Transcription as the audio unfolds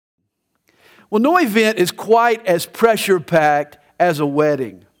Well, no event is quite as pressure-packed as a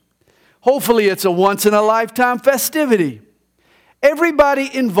wedding. Hopefully, it's a once-in-a-lifetime festivity. Everybody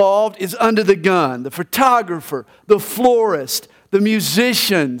involved is under the gun. The photographer, the florist, the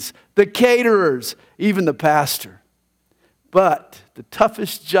musicians, the caterers, even the pastor. But the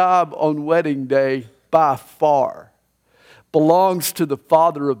toughest job on wedding day, by far, belongs to the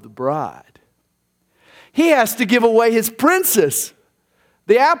father of the bride. He has to give away his princess,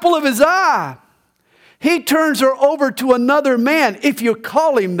 the apple of his eye. He turns her over to another man, if you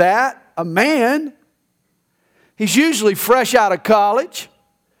call him that, a man. He's usually fresh out of college.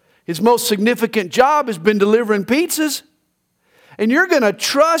 His most significant job has been delivering pizzas. And you're going to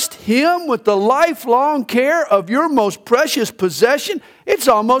trust him with the lifelong care of your most precious possession? It's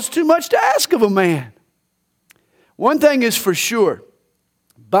almost too much to ask of a man. One thing is for sure.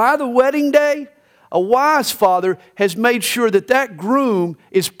 By the wedding day, a wise father has made sure that that groom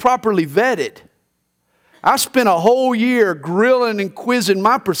is properly vetted. I spent a whole year grilling and quizzing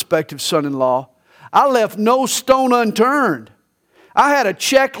my prospective son-in-law. I left no stone unturned. I had a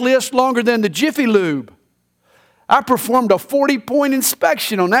checklist longer than the Jiffy Lube. I performed a 40-point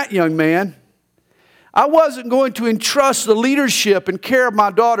inspection on that young man. I wasn't going to entrust the leadership and care of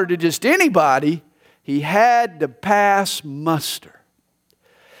my daughter to just anybody. He had to pass muster.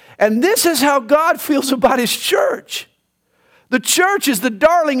 And this is how God feels about His church. The church is the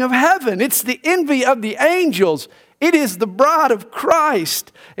darling of heaven. It's the envy of the angels. It is the bride of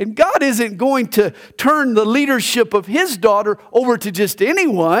Christ. And God isn't going to turn the leadership of His daughter over to just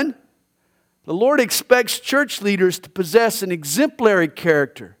anyone. The Lord expects church leaders to possess an exemplary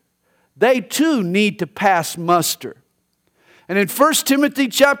character. They too need to pass muster. And in 1 Timothy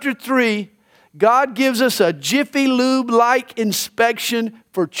chapter 3, God gives us a Jiffy Lube-like inspection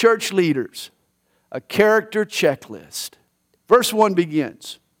for church leaders, a character checklist. Verse 1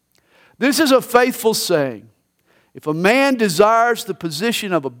 begins, "This is a faithful saying. If a man desires the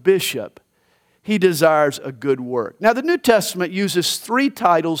position of a bishop, he desires a good work." Now, the New Testament uses 3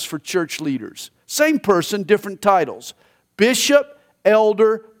 titles for church leaders. Same person, different titles. Bishop,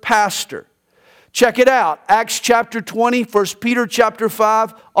 elder, pastor. Check it out. Acts chapter 20, 1 Peter chapter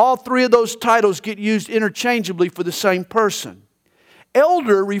 5. All 3 of those titles get used interchangeably for the same person.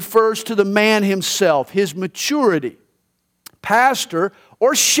 Elder refers to the man himself, his maturity. Pastor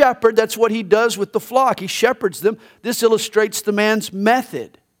or shepherd, that's what he does with the flock. He shepherds them. This illustrates the man's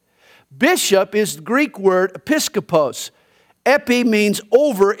method. Bishop is the Greek word episkopos. Epi means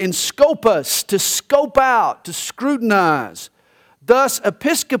over and scopus, to scope out, to scrutinize. Thus,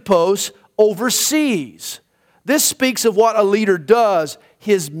 episkopos oversees. This speaks of what a leader does,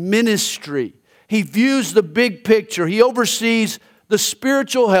 his ministry. He views the big picture. He oversees the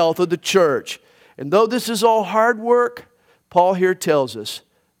spiritual health of the church. And though this is all hard work, Paul here tells us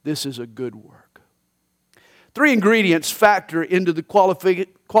this is a good work. 3 ingredients factor into the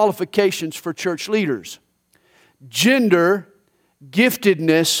qualifications for church leaders: gender,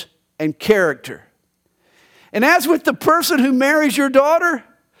 giftedness, and character. And as with the person who marries your daughter,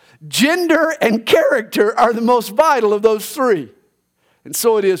 gender and character are the most vital of those 3. And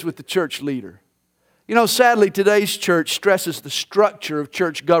so it is with the church leader. You know, sadly, today's church stresses the structure of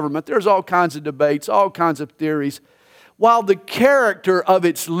church government. There's all kinds of debates, all kinds of theories, while the character of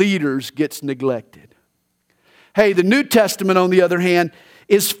its leaders gets neglected. Hey, the New Testament, on the other hand,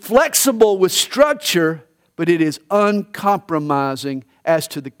 is flexible with structure, but it is uncompromising as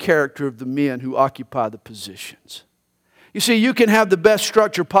to the character of the men who occupy the positions. You see, you can have the best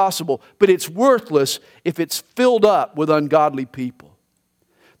structure possible, but it's worthless if it's filled up with ungodly people.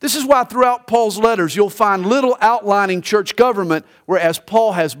 This is why throughout Paul's letters you'll find little outlining church government, whereas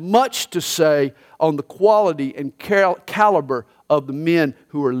Paul has much to say on the quality and caliber of the men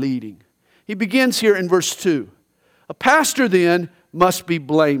who are leading. He begins here in verse 2. "A pastor then must be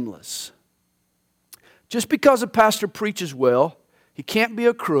blameless." Just because a pastor preaches well, he can't be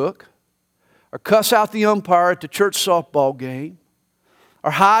a crook, or cuss out the umpire at the church softball game,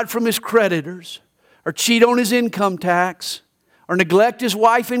 or hide from his creditors, or cheat on his income tax, or neglect his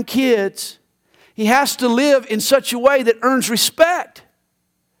wife and kids. He has to live in such a way that earns respect.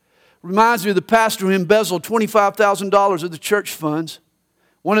 Reminds me of the pastor who embezzled $25,000 of the church funds.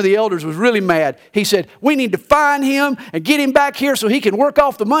 One of the elders was really mad. He said, "We need to find him and get him back here so he can work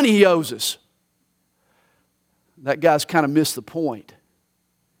off the money he owes us." That guy's kind of missed the point.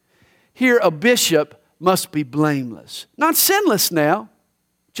 Here, a bishop must be blameless. Not sinless now,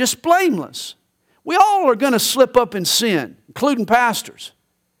 just blameless. We all are going to slip up in sin, including pastors.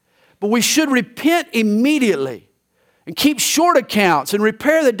 But we should repent immediately and keep short accounts and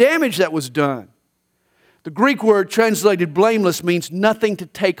repair the damage that was done. The Greek word translated blameless means nothing to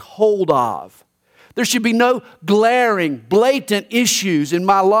take hold of. There should be no glaring, blatant issues in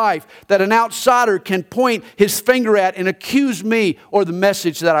my life that an outsider can point his finger at and accuse me or the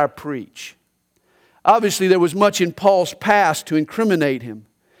message that I preach. Obviously, there was much in Paul's past to incriminate him,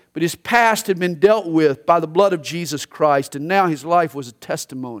 but his past had been dealt with by the blood of Jesus Christ, and now his life was a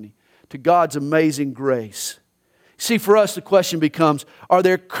testimony to God's amazing grace. See, for us, the question becomes, are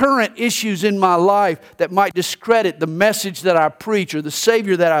there current issues in my life that might discredit the message that I preach, or the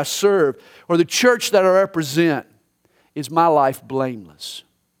Savior that I serve, or the church that I represent? Is my life blameless?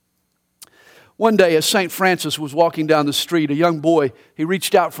 One day, as St. Francis was walking down the street, a young boy, he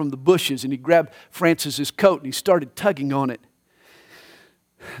reached out from the bushes and he grabbed Francis's coat and he started tugging on it.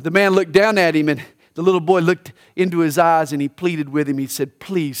 The man looked down at him, and the little boy looked into his eyes and he pleaded with him. He said,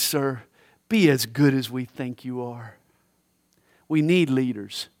 "Please, sir, be as good as we think you are." We need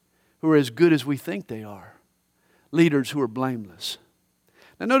leaders who are as good as we think they are. Leaders who are blameless.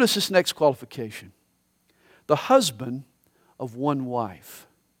 Now notice this next qualification. The husband of one wife.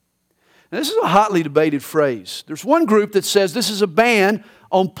 Now, this is a hotly debated phrase. There's one group that says this is a ban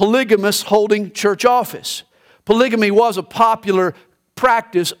on polygamists holding church office. Polygamy was a popular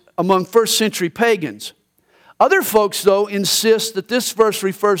practice among first century pagans. Other folks, though, insist that this verse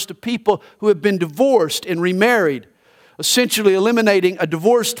refers to people who have been divorced and remarried, essentially eliminating a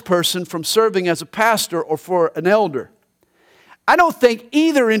divorced person from serving as a pastor or for an elder. I don't think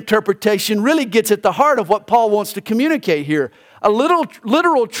either interpretation really gets at the heart of what Paul wants to communicate here. A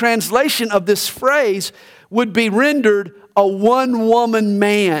literal translation of this phrase would be rendered a one-woman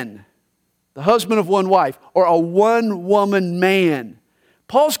man, the husband of one wife, or a one-woman man.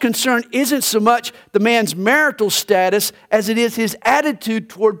 Paul's concern isn't so much the man's marital status as it is his attitude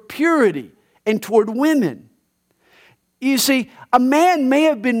toward purity and toward women. You see, a man may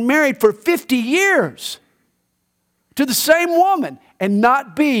have been married for 50 years to the same woman and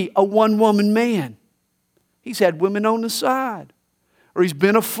not be a one-woman man. He's had women on the side, or he's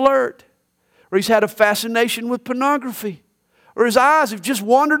been a flirt, or he's had a fascination with pornography, or his eyes have just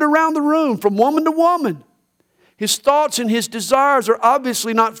wandered around the room from woman to woman. His thoughts and his desires are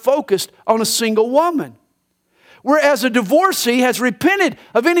obviously not focused on a single woman. Whereas a divorcee has repented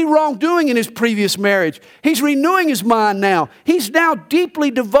of any wrongdoing in his previous marriage. He's renewing his mind now. He's now deeply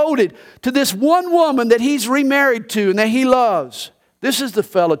devoted to this one woman that he's remarried to and that he loves. This is the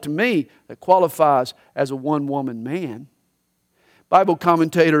fella, to me, that qualifies as a one-woman man. Bible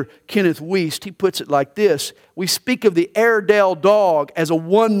commentator Kenneth Wuest, he puts it like this: we speak of the Airedale dog as a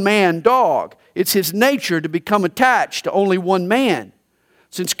one-man dog. It's his nature to become attached to only one man.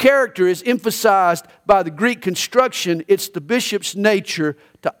 Since character is emphasized by the Greek construction, it's the bishop's nature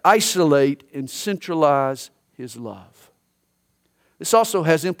to isolate and centralize his love. This also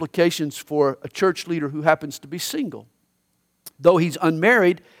has implications for a church leader who happens to be single. Though he's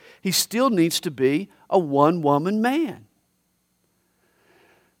unmarried, he still needs to be a one-woman man.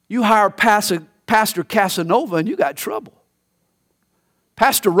 You hire Pastor Casanova and you got trouble.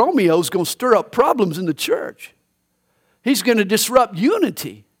 Pastor Romeo's going to stir up problems in the church. He's going to disrupt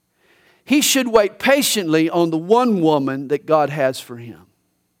unity. He should wait patiently on the one woman that God has for him.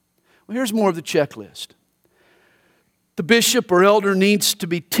 Well, here's more of the checklist. The bishop or elder needs to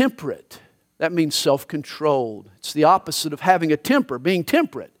be temperate. That means self-controlled. It's the opposite of having a temper, being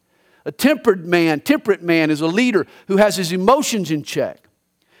temperate. A temperate man is a leader who has his emotions in check.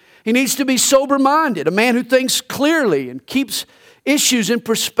 He needs to be sober-minded, a man who thinks clearly and keeps issues in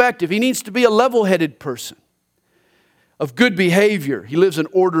perspective. He needs to be a level-headed person of good behavior. He lives an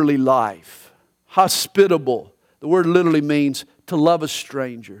orderly life. Hospitable. The word literally means to love a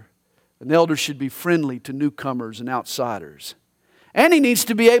stranger. An elder should be friendly to newcomers and outsiders. And he needs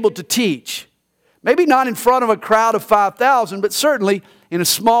to be able to teach. Maybe not in front of a crowd of 5,000, but certainly in a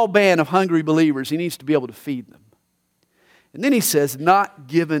small band of hungry believers. He needs to be able to feed them. And then he says, not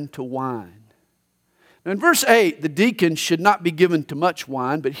given to wine. Now in verse 8, the deacon should not be given to much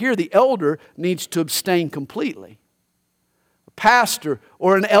wine, but here the elder needs to abstain completely. A pastor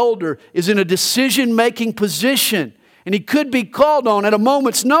or an elder is in a decision-making position, and he could be called on at a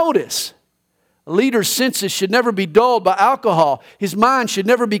moment's notice. A leader's senses should never be dulled by alcohol. His mind should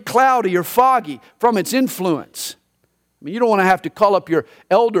never be cloudy or foggy from its influence. I mean, you don't want to have to call up your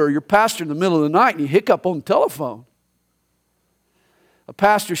elder or your pastor in the middle of the night and you hiccup on the telephone. A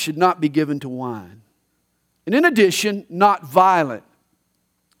pastor should not be given to wine. And in addition, not violent.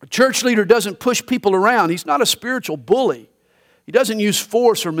 A church leader doesn't push people around. He's not a spiritual bully. He doesn't use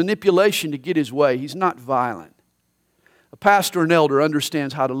force or manipulation to get his way. He's not violent. A pastor and elder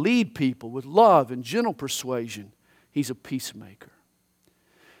understands how to lead people with love and gentle persuasion. He's a peacemaker.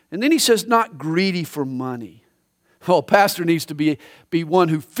 And then he says, not greedy for money. Well, a pastor needs to be one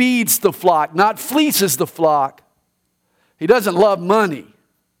who feeds the flock, not fleeces the flock. He doesn't love money.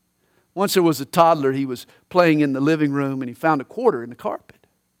 Once there was a toddler, he was playing in the living room and he found a quarter in the carpet.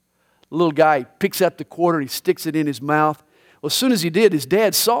 The little guy picks up the quarter and he sticks it in his mouth. Well, as soon as he did, his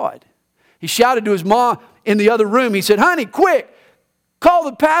dad saw it. He shouted to his mom in the other room. He said, honey, quick, call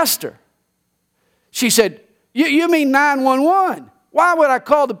the pastor. She said, you mean 911? Why would I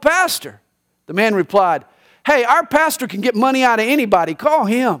call the pastor? The man replied, hey, our pastor can get money out of anybody. Call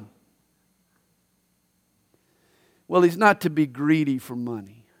him. Well, he's not to be greedy for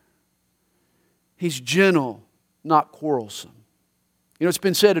money. He's gentle, not quarrelsome. You know, it's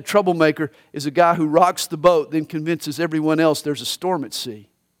been said a troublemaker is a guy who rocks the boat, then convinces everyone else there's a storm at sea.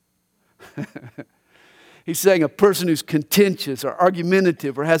 He's saying a person who's contentious or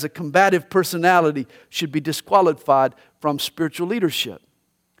argumentative or has a combative personality should be disqualified from spiritual leadership.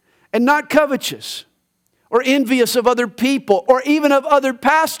 And not covetous or envious of other people or even of other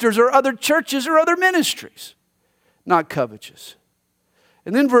pastors or other churches or other ministries. Not covetous.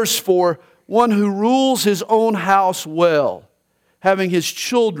 And then verse 4, one who rules his own house well, having his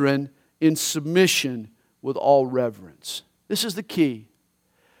children in submission with all reverence. This is the key.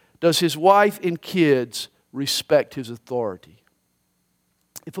 Does his wife and kids respect his authority?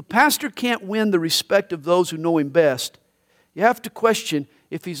 If a pastor can't win the respect of those who know him best, you have to question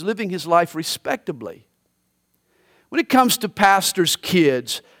if he's living his life respectably. When it comes to pastors'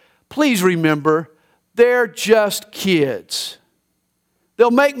 kids, please remember, they're just kids.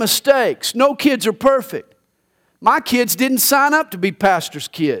 They'll make mistakes. No kids are perfect. My kids didn't sign up to be pastors'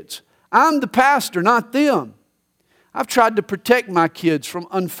 kids. I'm the pastor, not them. I've tried to protect my kids from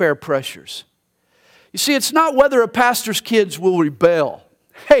unfair pressures. You see, it's not whether a pastor's kids will rebel.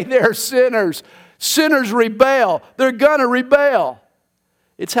 Hey, they're sinners. Sinners rebel. They're going to rebel.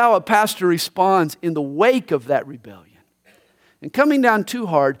 It's how a pastor responds in the wake of that rebellion. And coming down too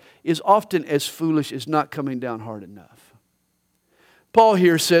hard is often as foolish as not coming down hard enough. Paul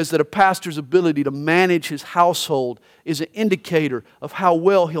here says that a pastor's ability to manage his household is an indicator of how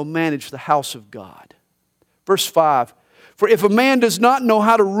well he'll manage the house of God. Verse 5, for if a man does not know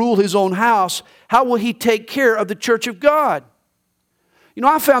how to rule his own house, how will he take care of the church of God? You know,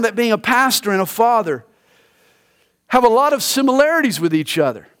 I found that being a pastor and a father have a lot of similarities with each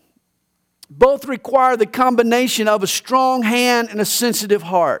other. Both require the combination of a strong hand and a sensitive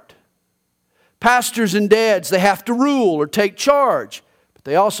heart. Pastors and dads, they have to rule or take charge, but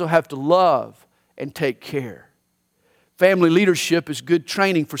they also have to love and take care. Family leadership is good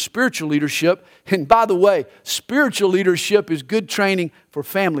training for spiritual leadership. And by the way, spiritual leadership is good training for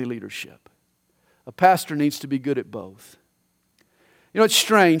family leadership. A pastor needs to be good at both. You know, it's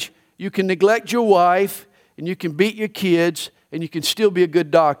strange. You can neglect your wife and you can beat your kids and you can still be a good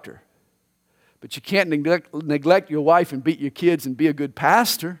doctor. But you can't neglect your wife and beat your kids and be a good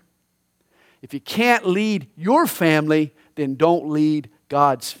pastor. If you can't lead your family, then don't lead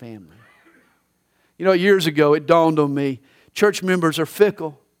God's family. You know, years ago it dawned on me, church members are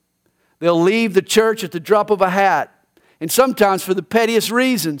fickle. They'll leave the church at the drop of a hat, and sometimes for the pettiest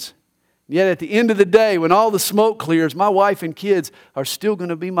reasons. Yet at the end of the day, when all the smoke clears, my wife and kids are still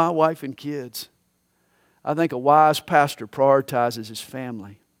going to be my wife and kids. I think a wise pastor prioritizes his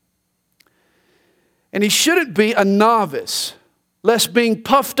family. And he shouldn't be a novice, lest being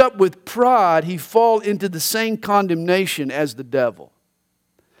puffed up with pride, he fall into the same condemnation as the devil.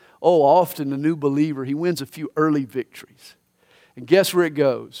 Oh, often a new believer, he wins a few early victories. And guess where it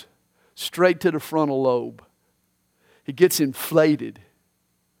goes? Straight to the frontal lobe. He gets inflated.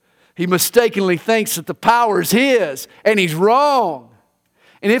 He mistakenly thinks that the power is his, and he's wrong.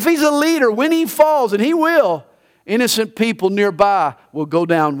 And if he's a leader, when he falls, and he will, innocent people nearby will go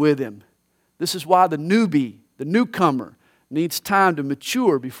down with him. This is why the newbie, the newcomer, needs time to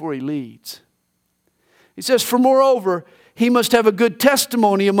mature before he leads. He says, for moreover, he must have a good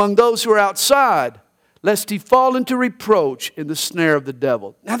testimony among those who are outside, lest he fall into reproach in the snare of the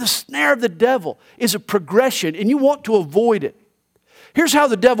devil. Now, the snare of the devil is a progression, and you want to avoid it. Here's how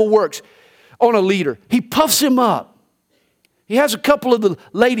the devil works on a leader. He puffs him up. He has a couple of the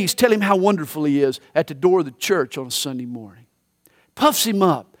ladies tell him how wonderful he is at the door of the church on a Sunday morning. Puffs him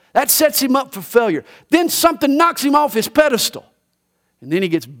up. That sets him up for failure. Then something knocks him off his pedestal. And then he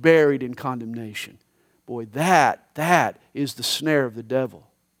gets buried in condemnation. Boy, that is the snare of the devil.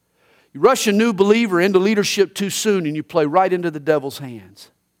 You rush a new believer into leadership too soon and you play right into the devil's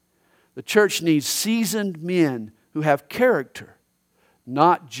hands. The church needs seasoned men who have character,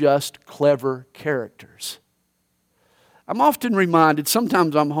 not just clever characters. I'm often reminded,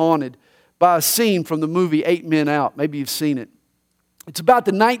 sometimes I'm haunted, by a scene from the movie 8 Men Out. Maybe you've seen it. It's about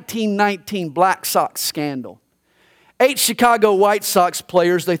the 1919 Black Sox scandal. 8 Chicago White Sox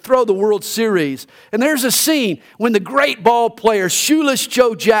players, they throw the World Series. And there's a scene when the great ball player, Shoeless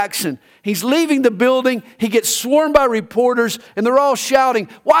Joe Jackson, he's leaving the building. He gets swarmed by reporters, and they're all shouting,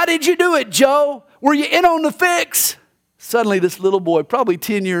 "Why did you do it, Joe? Were you in on the fix?" Suddenly, this little boy, probably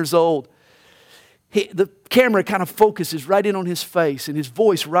 10 years old, the camera kind of focuses right in on his face, and his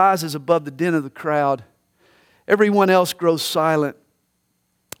voice rises above the din of the crowd. Everyone else grows silent.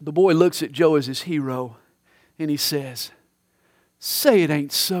 The boy looks at Joe as his hero, and he says, "Say it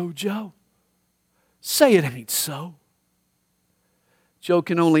ain't so, Joe. Say it ain't so." Joe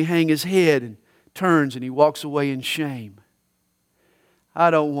can only hang his head and turns and he walks away in shame.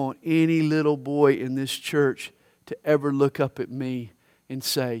 I don't want any little boy in this church to ever look up at me and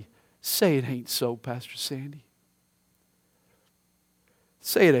say, "Say it ain't so, Pastor Sandy.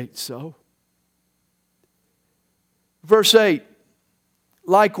 Say it ain't so." Verse 8,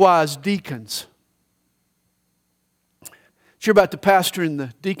 likewise deacons. Sure about the pastor and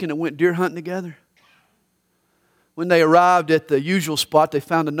the deacon that went deer hunting together? When they arrived at the usual spot, they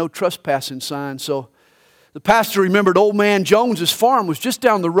found a no trespassing sign. So the pastor remembered old man Jones's farm was just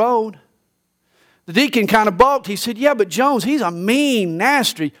down the road. The deacon kind of balked. He said, "Yeah, but Jones, he's a mean,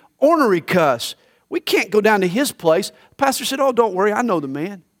 nasty, ornery cuss. We can't go down to his place." The pastor said, "Oh, don't worry, I know the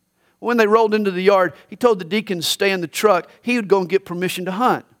man." When they rolled into the yard, he told the deacon to stay in the truck. He would go and get permission to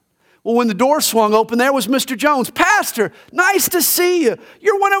hunt. Well, when the door swung open, there was Mr. Jones. "Pastor, nice to see you.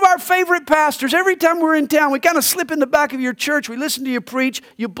 You're one of our favorite pastors. Every time we're in town, we kind of slip in the back of your church. We listen to you preach.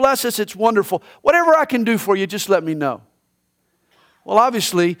 You bless us. It's wonderful. Whatever I can do for you, just let me know." Well,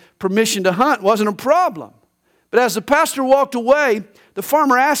 obviously, permission to hunt wasn't a problem. But as the pastor walked away, the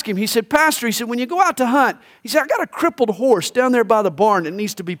farmer asked him, he said, "Pastor," he said, "when you go out to hunt," he said, "I got a crippled horse down there by the barn that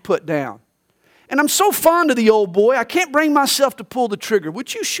needs to be put down. And I'm so fond of the old boy, I can't bring myself to pull the trigger.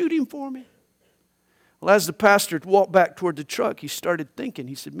 Would you shoot him for me?" Well, as the pastor walked back toward the truck, he started thinking.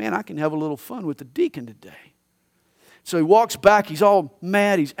 He said, "Man, I can have a little fun with the deacon today." So he walks back. He's all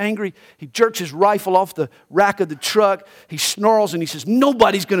mad. He's angry. He jerks his rifle off the rack of the truck. He snarls and he says,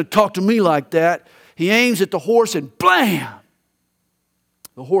 "Nobody's going to talk to me like that." He aims at the horse and blam!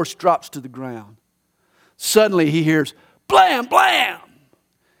 The horse drops to the ground. Suddenly he hears, "Blam, blam!"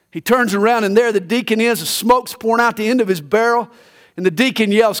 He turns around and there the deacon is. The smoke's pouring out the end of his barrel. And the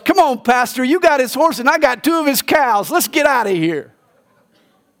deacon yells, "Come on, Pastor, you got his horse and I got 2 of his cows. Let's get out of here."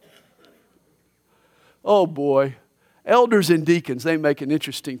 Oh boy. Elders and deacons, they make an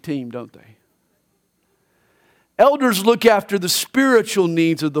interesting team, don't they? Elders look after the spiritual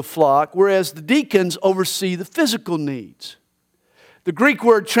needs of the flock, whereas the deacons oversee the physical needs. The Greek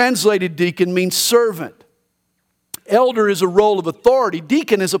word translated deacon means servant. Elder is a role of authority.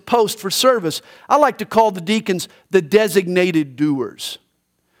 Deacon is a post for service. I like to call the deacons the designated doers.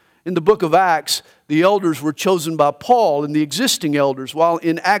 In the book of Acts, the elders were chosen by Paul and the existing elders, while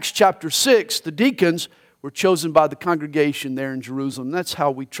in Acts chapter 6, the deacons were chosen by the congregation there in Jerusalem. That's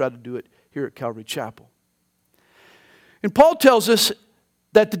how we try to do it here at Calvary Chapel. And Paul tells us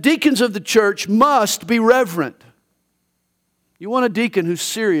that the deacons of the church must be reverent. You want a deacon who's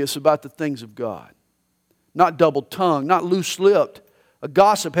serious about the things of God. Not double-tongued, not loose-lipped. A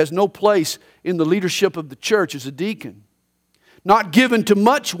gossip has no place in the leadership of the church as a deacon. Not given to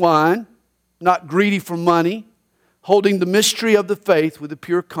much wine, not greedy for money, holding the mystery of the faith with a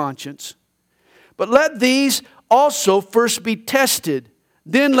pure conscience. But let these also first be tested,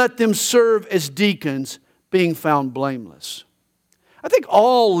 then let them serve as deacons, being found blameless. I think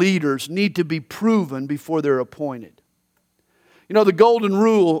all leaders need to be proven before they're appointed. You know, the golden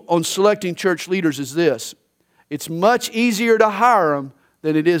rule on selecting church leaders is this: it's much easier to hire them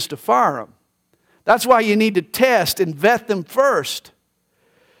than it is to fire them. That's why you need to test and vet them first.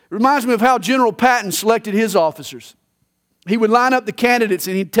 It reminds me of how General Patton selected his officers. He would line up the candidates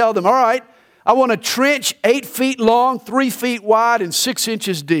and he'd tell them, "All right, I want a trench 8 feet long, 3 feet wide, and 6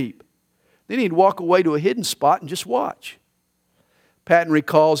 inches deep." Then he'd walk away to a hidden spot and just watch. Patton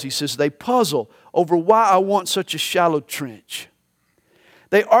recalls, he says, "They puzzle over why I want such a shallow trench.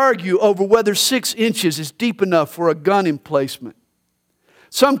 They argue over whether 6 inches is deep enough for a gun emplacement.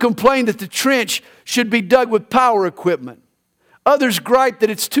 Some complain that the trench should be dug with power equipment. Others gripe that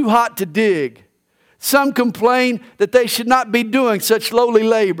it's too hot to dig. Some complain that they should not be doing such lowly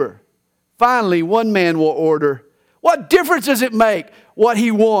labor. Finally, one man will order, 'What difference does it make what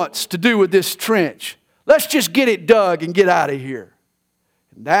he wants to do with this trench? Let's just get it dug and get out of here.'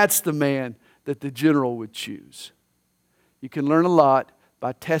 And that's the man that the general would choose. You can learn a lot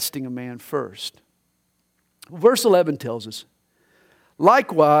by testing a man first. Verse 11 tells us,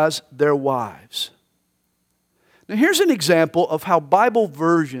 likewise their wives. Now here's an example of how Bible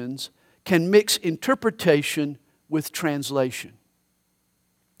versions can mix interpretation with translation.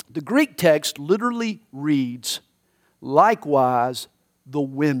 The Greek text literally reads, likewise the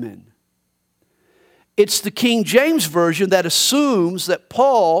women. It's the King James Version that assumes that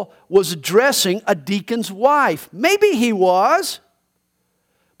Paul was addressing a deacon's wife. Maybe he was,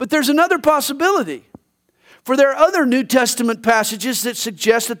 but there's another possibility. For there are other New Testament passages that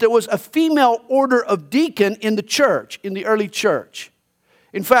suggest that there was a female order of deacon in the church, in the early church.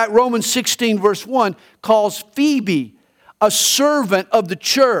 In fact, Romans 16 verse 1 calls Phoebe a servant of the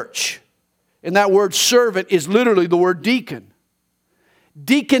church. And that word servant is literally the word deacon.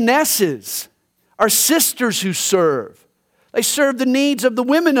 Deaconesses are sisters who serve. They serve the needs of the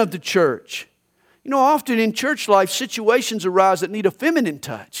women of the church. You know, often in church life, situations arise that need a feminine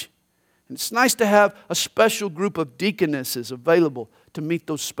touch. And it's nice to have a special group of deaconesses available to meet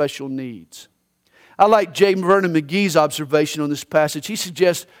those special needs. I like J. Vernon McGee's observation on this passage. He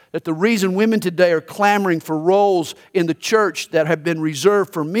suggests that the reason women today are clamoring for roles in the church that have been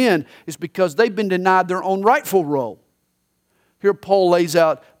reserved for men is because they've been denied their own rightful role. Here Paul lays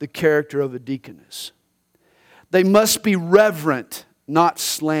out the character of a deaconess. They must be reverent, not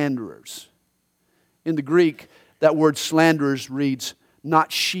slanderers. In the Greek, that word slanderers reads,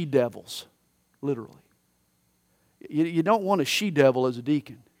 not she-devils, literally. You don't want a she-devil as a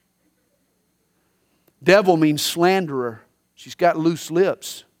deacon. Devil means slanderer. She's got loose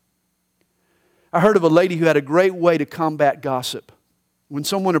lips. I heard of a lady who had a great way to combat gossip. When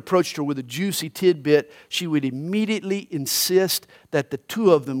someone approached her with a juicy tidbit, she would immediately insist that the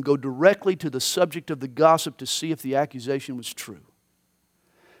two of them go directly to the subject of the gossip to see if the accusation was true.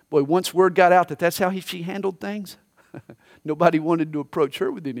 Boy, once word got out that that's how she handled things, nobody wanted to approach her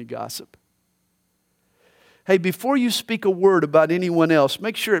with any gossip. Hey, before you speak a word about anyone else,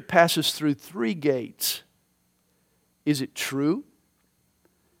 make sure it passes through 3 gates. Is it true?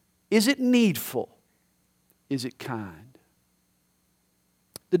 Is it needful? Is it kind?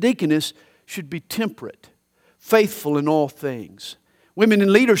 The deaconess should be temperate, faithful in all things. Women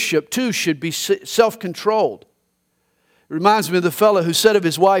in leadership, too, should be self-controlled. It reminds me of the fellow who said of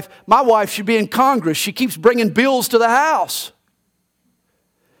his wife, my wife should be in Congress. She keeps bringing bills to the house.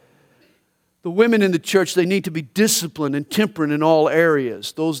 The women in the church, they need to be disciplined and temperate in all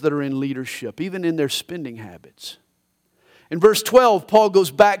areas, those that are in leadership, even in their spending habits. In verse 12, Paul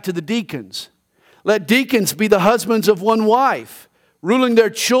goes back to the deacons. Let deacons be the husbands of one wife, ruling their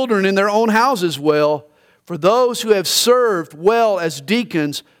children in their own houses well. For those who have served well as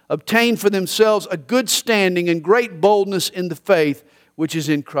deacons obtain for themselves a good standing and great boldness in the faith which is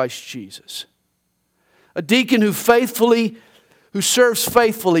in Christ Jesus. A deacon who serves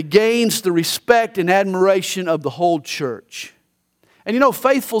faithfully gains the respect and admiration of the whole church. And you know,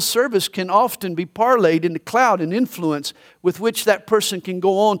 faithful service can often be parlayed into clout and influence with which that person can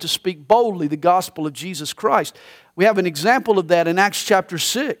go on to speak boldly the gospel of Jesus Christ. We have an example of that in Acts chapter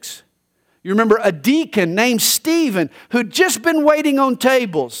 6. You remember a deacon named Stephen who'd just been waiting on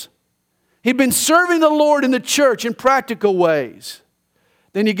tables. He'd been serving the Lord in the church in practical ways.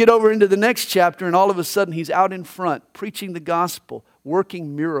 Then you get over into the next chapter and all of a sudden he's out in front preaching the gospel,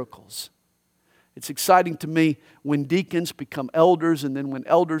 working miracles. It's exciting to me when deacons become elders and then when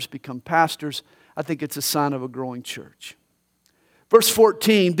elders become pastors. I think it's a sign of a growing church. Verse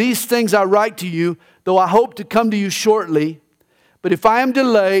 14, these things I write to you, though I hope to come to you shortly. But if I am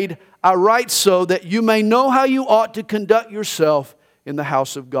delayed, I write so that you may know how you ought to conduct yourself in the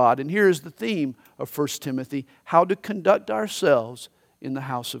house of God. And here is the theme of 1 Timothy, how to conduct ourselves in the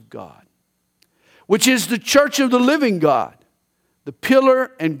house of God, which is the church of the living God, the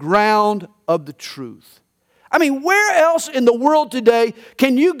pillar and ground of the truth. I mean, where else in the world today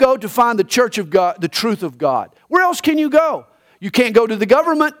can you go to find the church of God, the truth of God? Where else can you go? You can't go to the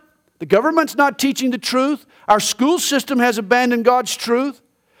government. The government's not teaching the truth. Our school system has abandoned God's truth.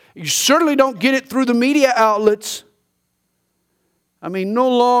 You certainly don't get it through the media outlets. I mean, no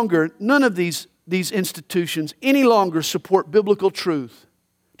longer, none of these institutions any longer support biblical truth.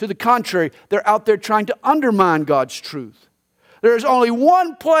 To the contrary, they're out there trying to undermine God's truth. There is only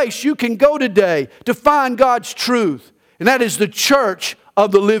one place you can go today to find God's truth, and that is the church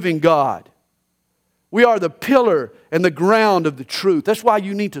of the living God. We are the pillar and the ground of the truth. That's why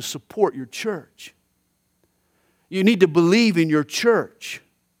you need to support your church. You need to believe in your church.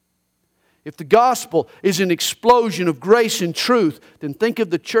 If the gospel is an explosion of grace and truth, then think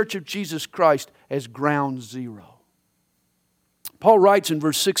of the church of Jesus Christ as ground zero. Paul writes in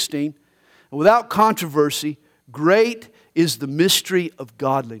verse 16, without controversy, great is the mystery of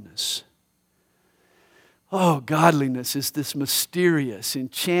godliness. Oh, godliness is this mysterious,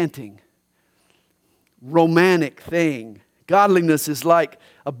 enchanting, romantic thing. Godliness is like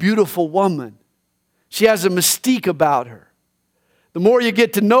a beautiful woman. She has a mystique about her. The more you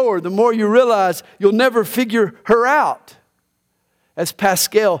get to know her, the more you realize you'll never figure her out. As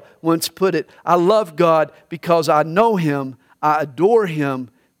Pascal once put it, I love God because I know Him. I adore Him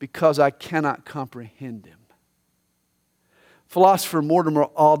because I cannot comprehend Him. Philosopher Mortimer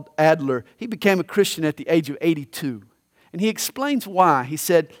Adler, he became a Christian at the age of 82. And he explains why. He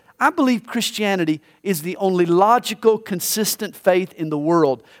said, I believe Christianity is the only logical, consistent faith in the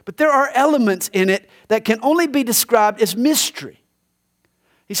world. But there are elements in it that can only be described as mystery.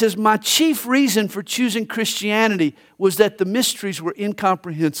 He says, my chief reason for choosing Christianity was that the mysteries were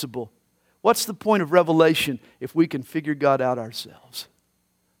incomprehensible. What's the point of revelation if we can figure God out ourselves?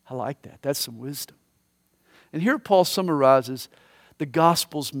 I like that. That's some wisdom. And here Paul summarizes the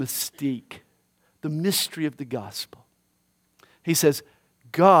gospel's mystique, the mystery of the gospel. He says,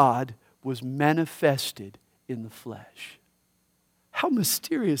 God was manifested in the flesh. How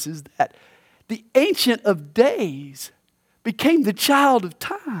mysterious is that? The Ancient of Days became the child of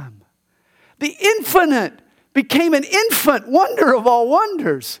time. The infinite became an infant, wonder of all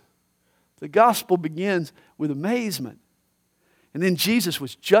wonders. The gospel begins with amazement. And then Jesus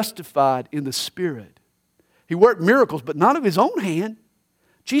was justified in the Spirit. He worked miracles, but not of His own hand.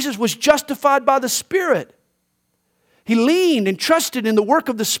 Jesus was justified by the Spirit. He leaned and trusted in the work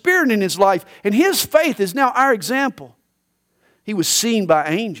of the Spirit in his life, and his faith is now our example. He was seen by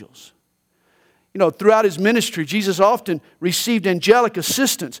angels. You know, throughout His ministry, Jesus often received angelic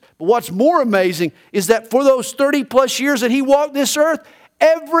assistance. But what's more amazing is that for those 30 plus years that He walked this earth,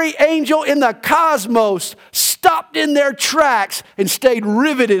 every angel in the cosmos stopped in their tracks and stayed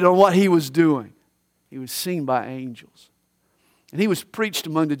riveted on what He was doing. He was seen by angels. And He was preached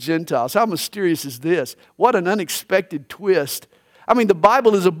among the Gentiles. How mysterious is this? What an unexpected twist. I mean, the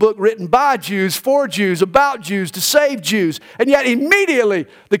Bible is a book written by Jews, for Jews, about Jews, to save Jews. And yet immediately,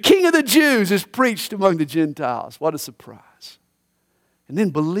 the King of the Jews is preached among the Gentiles. What a surprise. And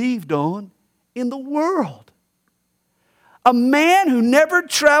then believed on in the world. A man who never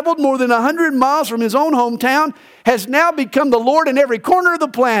traveled more than 100 miles from his own hometown has now become the Lord in every corner of the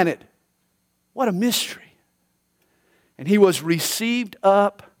planet. What a mystery. And He was received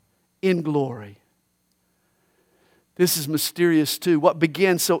up in glory. This is mysterious too. What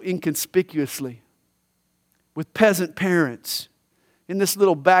began so inconspicuously with peasant parents in this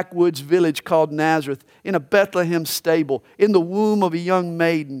little backwoods village called Nazareth, in a Bethlehem stable, in the womb of a young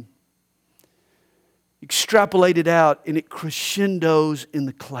maiden, extrapolated out and it crescendos in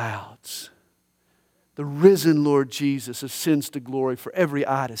the clouds. The risen Lord Jesus ascends to glory for every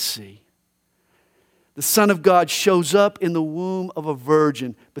eye to see. The Son of God shows up in the womb of a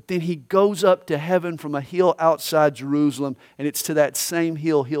virgin, but then He goes up to heaven from a hill outside Jerusalem, and it's to that same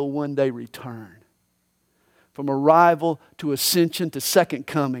hill He'll one day return. From arrival to ascension to second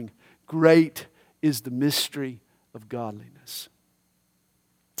coming, great is the mystery of godliness.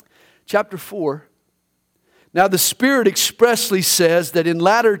 Chapter 4. Now the Spirit expressly says that in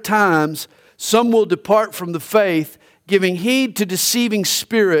latter times some will depart from the faith, giving heed to deceiving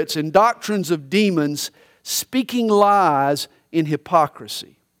spirits and doctrines of demons, speaking lies in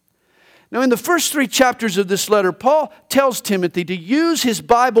hypocrisy. Now, in the first 3 chapters of this letter, Paul tells Timothy to use his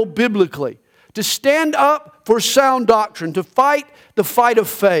Bible biblically, to stand up for sound doctrine, to fight the fight of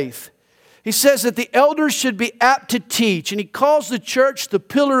faith. He says that the elders should be apt to teach, and he calls the church the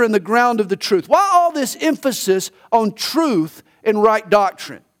pillar and the ground of the truth. Why all this emphasis on truth and right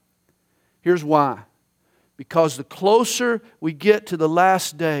doctrine? Here's why. Because the closer we get to the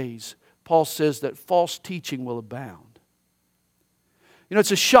last days, Paul says that false teaching will abound. You know,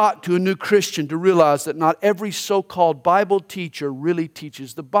 it's a shock to a new Christian to realize that not every so-called Bible teacher really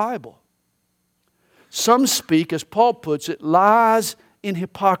teaches the Bible. Some speak, as Paul puts it, lies in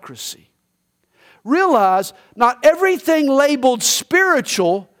hypocrisy. Realize not everything labeled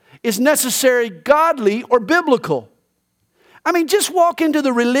spiritual is necessarily godly or biblical. I mean, just walk into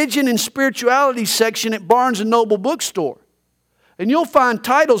the religion and spirituality section at Barnes & Noble bookstore, and you'll find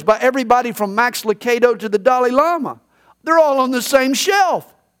titles by everybody from Max Lucado to the Dalai Lama. They're all on the same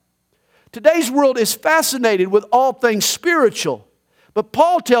shelf. Today's world is fascinated with all things spiritual. But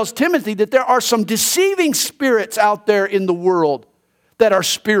Paul tells Timothy that there are some deceiving spirits out there in the world that are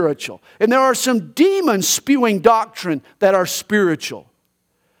spiritual. And there are some demons spewing doctrine that are spiritual.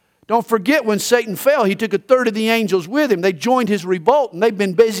 Don't forget when Satan fell, he took a third of the angels with him. They joined his revolt and they've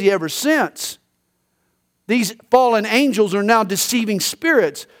been busy ever since. These fallen angels are now deceiving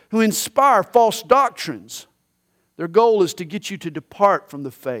spirits who inspire false doctrines. Their goal is to get you to depart from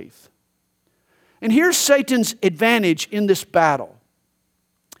the faith. And here's Satan's advantage in this battle.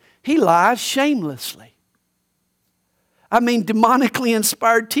 He lies shamelessly. I mean, demonically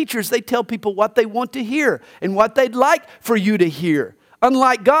inspired teachers, they tell people what they want to hear and what they'd like for you to hear.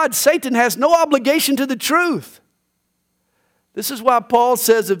 Unlike God, Satan has no obligation to the truth. This is why Paul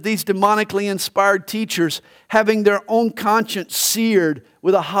says of these demonically inspired teachers having their own conscience seared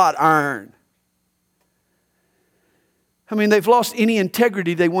with a hot iron. I mean, they've lost any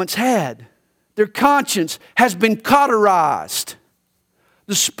integrity they once had. Their conscience has been cauterized.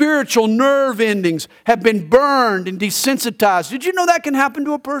 The spiritual nerve endings have been burned and desensitized. Did you know that can happen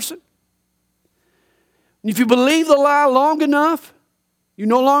to a person? If you believe the lie long enough, you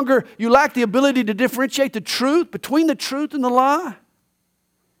lack the ability to differentiate the truth between the truth and the lie.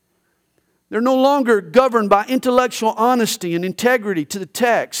 They're no longer governed by intellectual honesty and integrity to the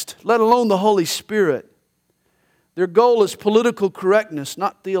text, let alone the Holy Spirit. Their goal is political correctness,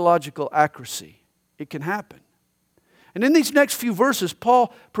 not theological accuracy. It can happen. And in these next few verses,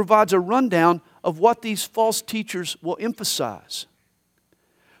 Paul provides a rundown of what these false teachers will emphasize.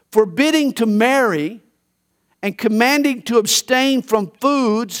 Forbidding to marry and commanding to abstain from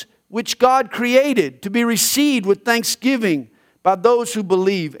foods which God created to be received with thanksgiving by those who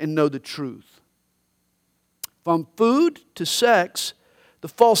believe and know the truth. From food to sex, the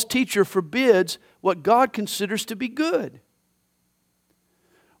false teacher forbids what God considers to be good.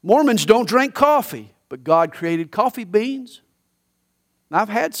 Mormons don't drink coffee, but God created coffee beans. And I've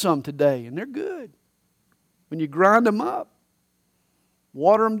had some today, and they're good. When you grind them up,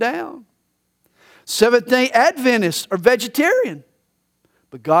 water them down. Seventh-day Adventists are vegetarian,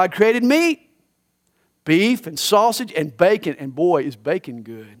 but God created meat, beef and sausage and bacon, and boy, is bacon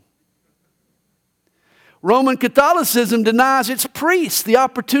good. Roman Catholicism denies its priests the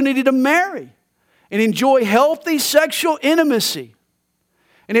opportunity to marry and enjoy healthy sexual intimacy.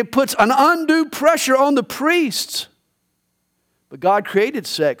 And it puts an undue pressure on the priests. But God created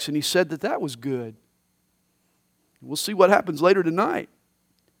sex, and He said that that was good. We'll see what happens later tonight.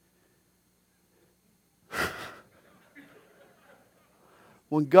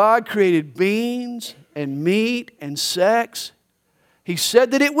 When God created beans and meat and sex, He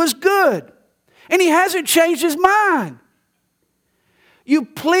said that it was good. And He hasn't changed His mind. You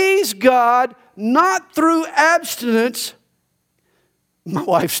please God not through abstinence. My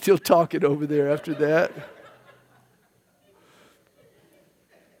wife's still talking over there after that.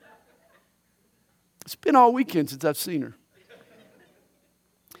 It's been all weekend since I've seen her.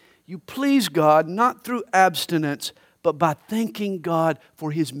 You please God not through abstinence, but by thanking God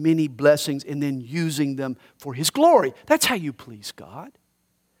for His many blessings and then using them for His glory. That's how you please God.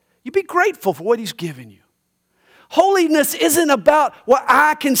 You be grateful for what He's given you. Holiness isn't about what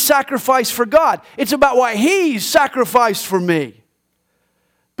I can sacrifice for God. It's about what He's sacrificed for me.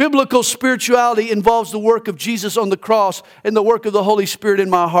 Biblical spirituality involves the work of Jesus on the cross and the work of the Holy Spirit in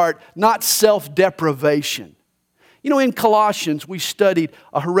my heart, not self-deprivation. You know, in Colossians, we studied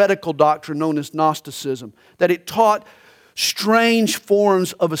a heretical doctrine known as Gnosticism, that it taught strange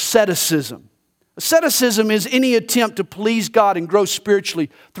forms of asceticism. Asceticism is any attempt to please God and grow spiritually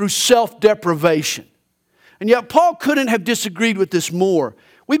through self-deprivation. And yet Paul couldn't have disagreed with this more.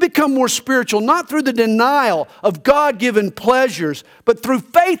 We become more spiritual not through the denial of God-given pleasures, but through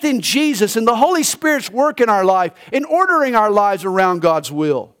faith in Jesus and the Holy Spirit's work in our life in ordering our lives around God's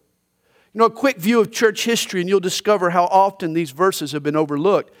will. You know, a quick view of church history and you'll discover how often these verses have been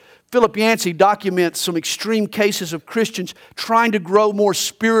overlooked. Philip Yancey documents some extreme cases of Christians trying to grow more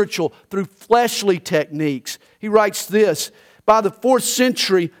spiritual through fleshly techniques. He writes this: by the 4th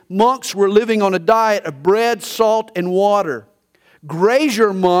century, monks were living on a diet of bread, salt, and water.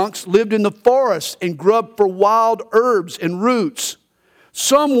 Grazier monks lived in the forest and grubbed for wild herbs and roots.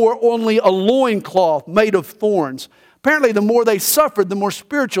 Some wore only a loincloth made of thorns. Apparently, the more they suffered, the more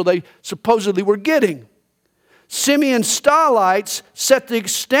spiritual they supposedly were getting. Simeon Stylites set the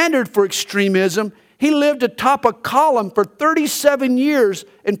standard for extremism. He lived atop a column for 37 years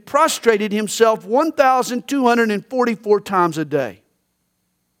and prostrated himself 1,244 times a day.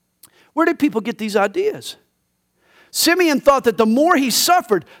 Where did people get these ideas? Simeon thought that the more he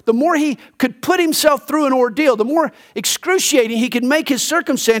suffered, the more he could put himself through an ordeal, the more excruciating he could make his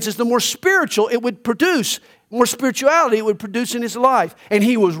circumstances, the more spiritual it would produce, more spirituality it would produce in his life. And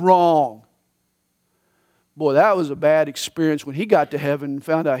he was wrong. Boy, that was a bad experience when he got to heaven and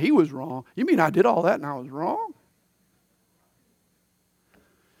found out he was wrong. You mean I did all that and I was wrong?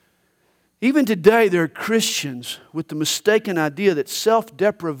 Even today, there are Christians with the mistaken idea that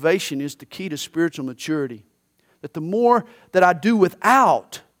self-deprivation is the key to spiritual maturity. That the more that I do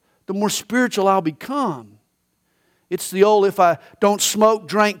without, the more spiritual I'll become. It's the old, if I don't smoke,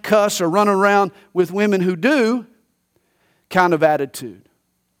 drink, cuss, or run around with women who do kind of attitude.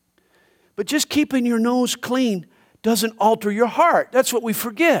 But just keeping your nose clean doesn't alter your heart. That's what we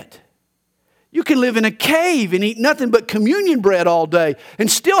forget. You can live in a cave and eat nothing but communion bread all day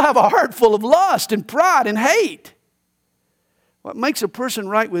and still have a heart full of lust and pride and hate. What makes a person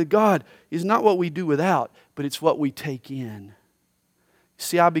right with God is not what we do without, but it's what we take in.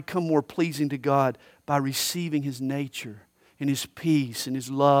 See, I become more pleasing to God by receiving His nature and His peace and His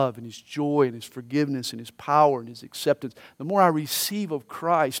love and His joy and His forgiveness and His power and His acceptance. The more I receive of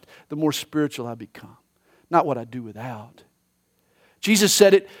Christ, the more spiritual I become. Not what I do without. Jesus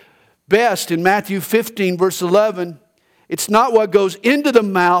said it best in Matthew 15, verse 11. It's not what goes into the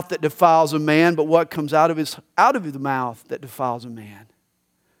mouth that defiles a man, but what comes out of the mouth that defiles a man.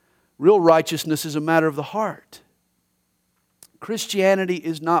 Real righteousness is a matter of the heart. Christianity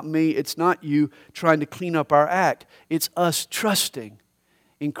is not me, it's not you trying to clean up our act. It's us trusting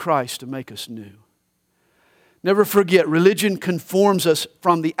in Christ to make us new. Never forget, religion conforms us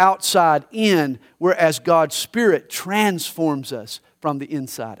from the outside in, whereas God's Spirit transforms us from the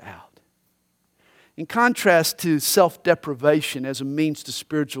inside out. In contrast to self-deprivation as a means to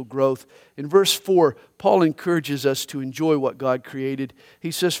spiritual growth, in verse 4, Paul encourages us to enjoy what God created. He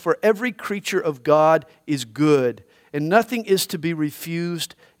says, "For every creature of God is good, and nothing is to be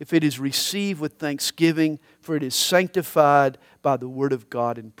refused if it is received with thanksgiving, for it is sanctified by the word of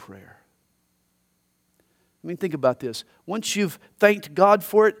God in prayer." I mean, think about this. Once you've thanked God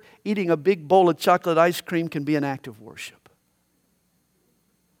for it, eating a big bowl of chocolate ice cream can be an act of worship.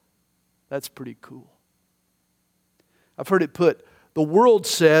 That's pretty cool. I've heard it put, the world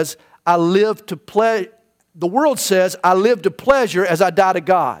says I live to pleasure as I die to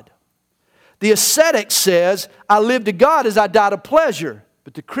God. The ascetic says I live to God as I die to pleasure.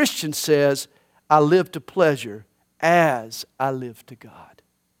 But the Christian says I live to pleasure as I live to God.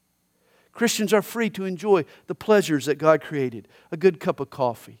 Christians are free to enjoy the pleasures that God created. A good cup of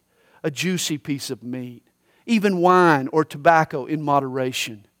coffee, a juicy piece of meat, even wine or tobacco in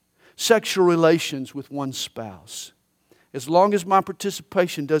moderation. Sexual relations with one spouse. As long as my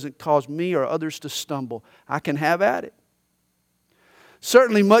participation doesn't cause me or others to stumble, I can have at it.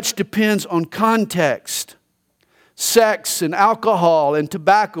 Certainly much depends on context. Sex and alcohol and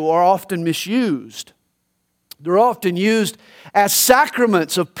tobacco are often misused. They're often used as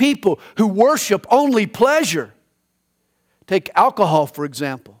sacraments of people who worship only pleasure. Take alcohol, for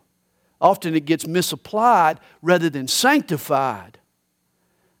example. Often it gets misapplied rather than sanctified.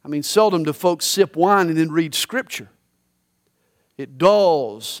 I mean, seldom do folks sip wine and then read Scripture. It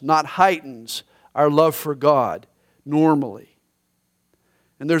dulls, not heightens, our love for God normally.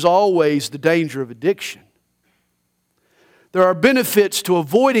 And there's always the danger of addiction. There are benefits to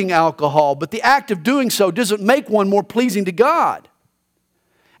avoiding alcohol, but the act of doing so doesn't make one more pleasing to God.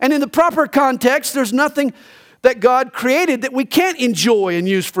 And in the proper context, there's nothing that God created that we can't enjoy and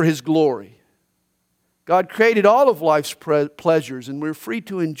use for His glory. God created all of life's pleasures, and we're free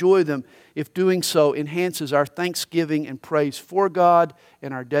to enjoy them if doing so enhances our thanksgiving and praise for God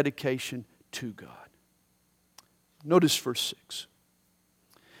and our dedication to God. Notice verse 6.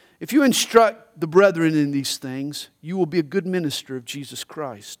 If you instruct the brethren in these things, you will be a good minister of Jesus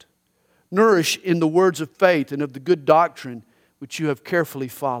Christ, nourished in the words of faith and of the good doctrine which you have carefully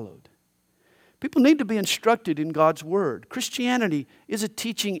followed. People need to be instructed in God's Word. Christianity is a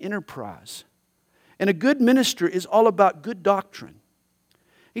teaching enterprise. And a good minister is all about good doctrine.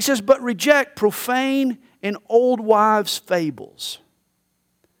 He says, but reject profane and old wives' fables.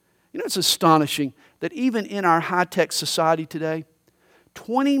 You know, it's astonishing that even in our high-tech society today,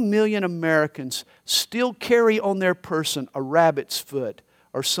 20 million Americans still carry on their person a rabbit's foot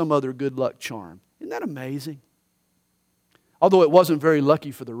or some other good luck charm. Isn't that amazing? Although it wasn't very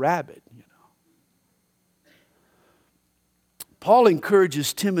lucky for the rabbit, you know. Paul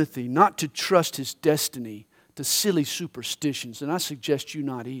encourages Timothy not to trust his destiny to silly superstitions, and I suggest you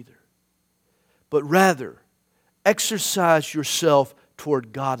not either. But rather, exercise yourself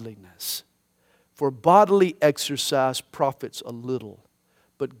toward godliness. For bodily exercise profits a little,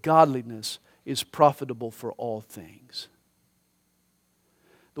 but godliness is profitable for all things.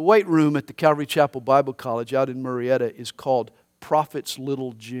 The weight room at the Calvary Chapel Bible College out in Murrieta is called Prophet's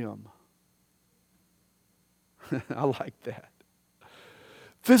Little Gym. I like that.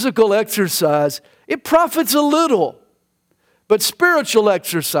 Physical exercise, it profits a little. But spiritual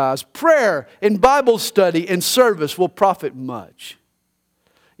exercise, prayer and Bible study and service will profit much.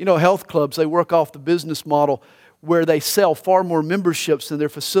 You know, health clubs, they work off the business model where they sell far more memberships than their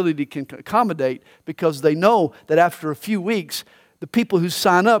facility can accommodate because they know that after a few weeks, the people who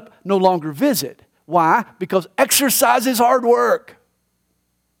sign up no longer visit. Why? Because exercise is hard work.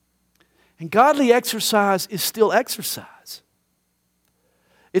 And godly exercise is still exercise.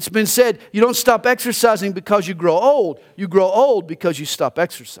 It's been said, you don't stop exercising because you grow old. You grow old because you stop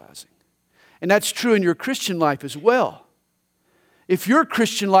exercising. And that's true in your Christian life as well. If your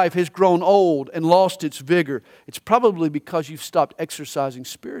Christian life has grown old and lost its vigor, it's probably because you've stopped exercising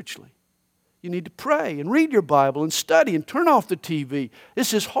spiritually. You need to pray and read your Bible and study and turn off the TV.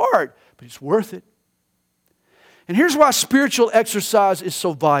 This is hard, but it's worth it. And here's why spiritual exercise is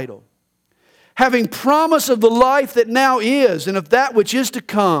so vital. Having promise of the life that now is and of that which is to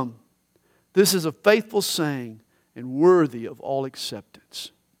come, this is a faithful saying and worthy of all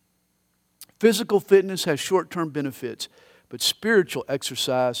acceptance. Physical fitness has short-term benefits, but spiritual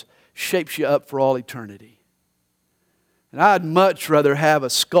exercise shapes you up for all eternity. And I'd much rather have a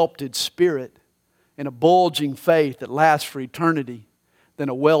sculpted spirit and a bulging faith that lasts for eternity than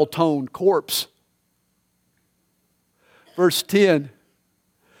a well-toned corpse. Verse 10,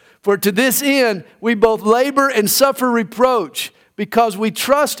 for to this end we both labor and suffer reproach, because we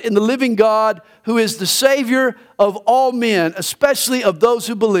trust in the living God, who is the Savior of all men, especially of those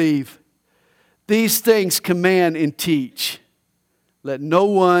who believe. These things command and teach. Let no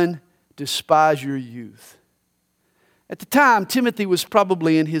one despise your youth. At the time, Timothy was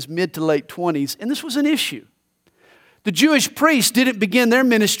probably in his mid to late 20s, and this was an issue. The Jewish priests didn't begin their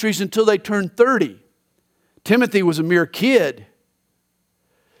ministries until they turned 30. Timothy was a mere kid.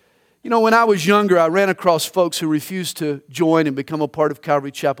 You know, when I was younger, I ran across folks who refused to join and become a part of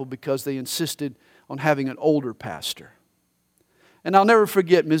Calvary Chapel because they insisted on having an older pastor. And I'll never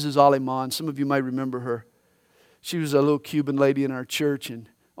forget Mrs. Aleman. Some of you may remember her. She was a little Cuban lady in our church. And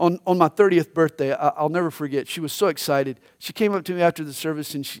on my 30th birthday, I'll never forget, she was so excited. She came up to me after the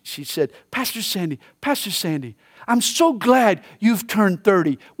service and she said, Pastor Sandy, I'm so glad you've turned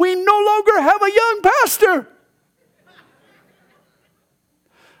 30. We no longer have a young pastor.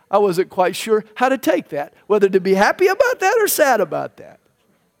 I wasn't quite sure how to take that, whether to be happy about that or sad about that.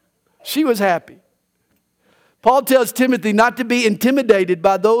 She was happy. Paul tells Timothy not to be intimidated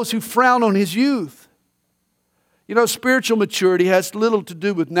by those who frown on his youth. You know, spiritual maturity has little to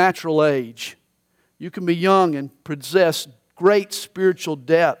do with natural age. You can be young and possess great spiritual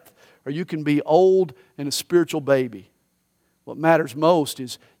depth, or you can be old and a spiritual baby. What matters most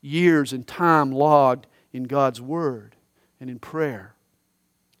is years and time logged in God's Word and in prayer.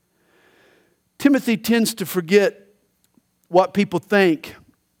 Timothy tends to forget what people think.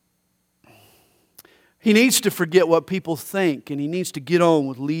 He needs to forget what people think, and he needs to get on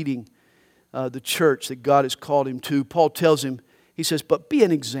with leading the church that God has called him to. Paul tells him, he says, but be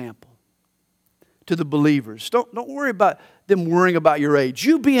an example to the believers. Don't worry about them worrying about your age.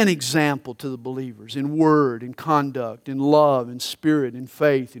 You be an example to the believers in word, in conduct, in love, in spirit, in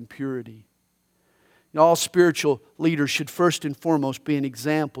faith, in purity. You know, all spiritual leaders should first and foremost be an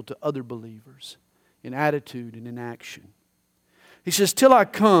example to other believers in attitude and in action. He says, till I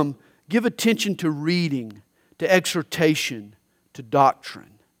come, give attention to reading, to exhortation, to doctrine.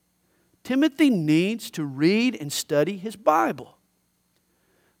 Timothy needs to read and study his Bible.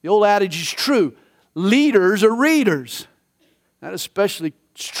 The old adage is true. Leaders are readers. That especially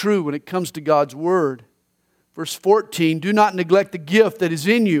is true when it comes to God's Word. Verse 14, do not neglect the gift that is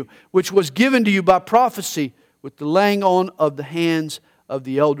in you, which was given to you by prophecy with the laying on of the hands of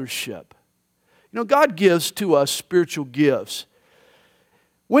the eldership. You know, God gives to us spiritual gifts.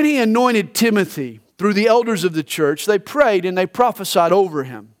 When He anointed Timothy through the elders of the church, they prayed and they prophesied over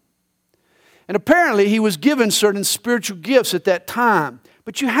him. And apparently he was given certain spiritual gifts at that time.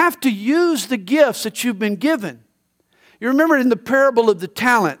 But you have to use the gifts that you've been given. You remember in the parable of the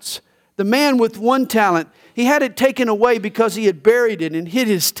talents, the man with one talent, he had it taken away because he had buried it and hid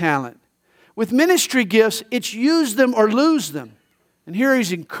his talent. With ministry gifts, it's use them or lose them. And here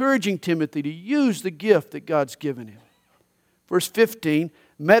he's encouraging Timothy to use the gift that God's given him. Verse 15,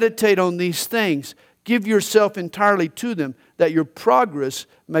 meditate on these things. Give yourself entirely to them, that your progress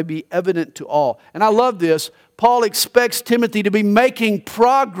may be evident to all. And I love this. Paul expects Timothy to be making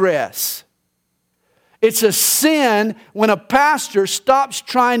progress. It's a sin when a pastor stops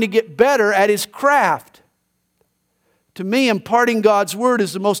trying to get better at his craft. To me, imparting God's Word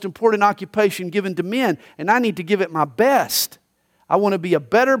is the most important occupation given to men, and I need to give it my best. I want to be a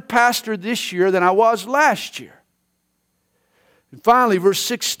better pastor this year than I was last year. And finally, verse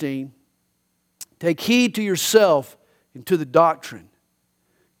 16, take heed to yourself and to the doctrine.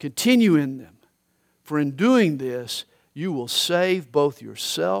 Continue in them, for in doing this, you will save both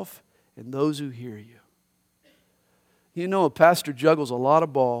yourself and those who hear you. You know, a pastor juggles a lot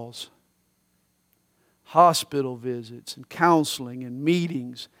of balls. Hospital visits and counseling and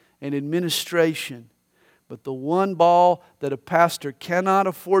meetings and administration. But the one ball that a pastor cannot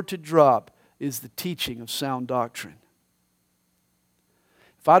afford to drop is the teaching of sound doctrine.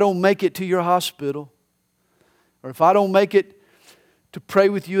 If I don't make it to your hospital, or if I don't make it to pray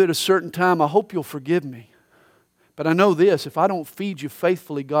with you at a certain time, I hope you'll forgive me. But I know this, if I don't feed you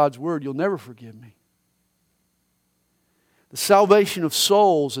faithfully God's Word, you'll never forgive me. The salvation of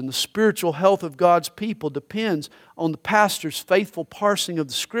souls and the spiritual health of God's people depends on the pastor's faithful parsing of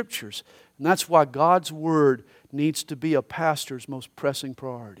the Scriptures. And that's why God's Word needs to be a pastor's most pressing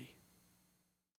priority.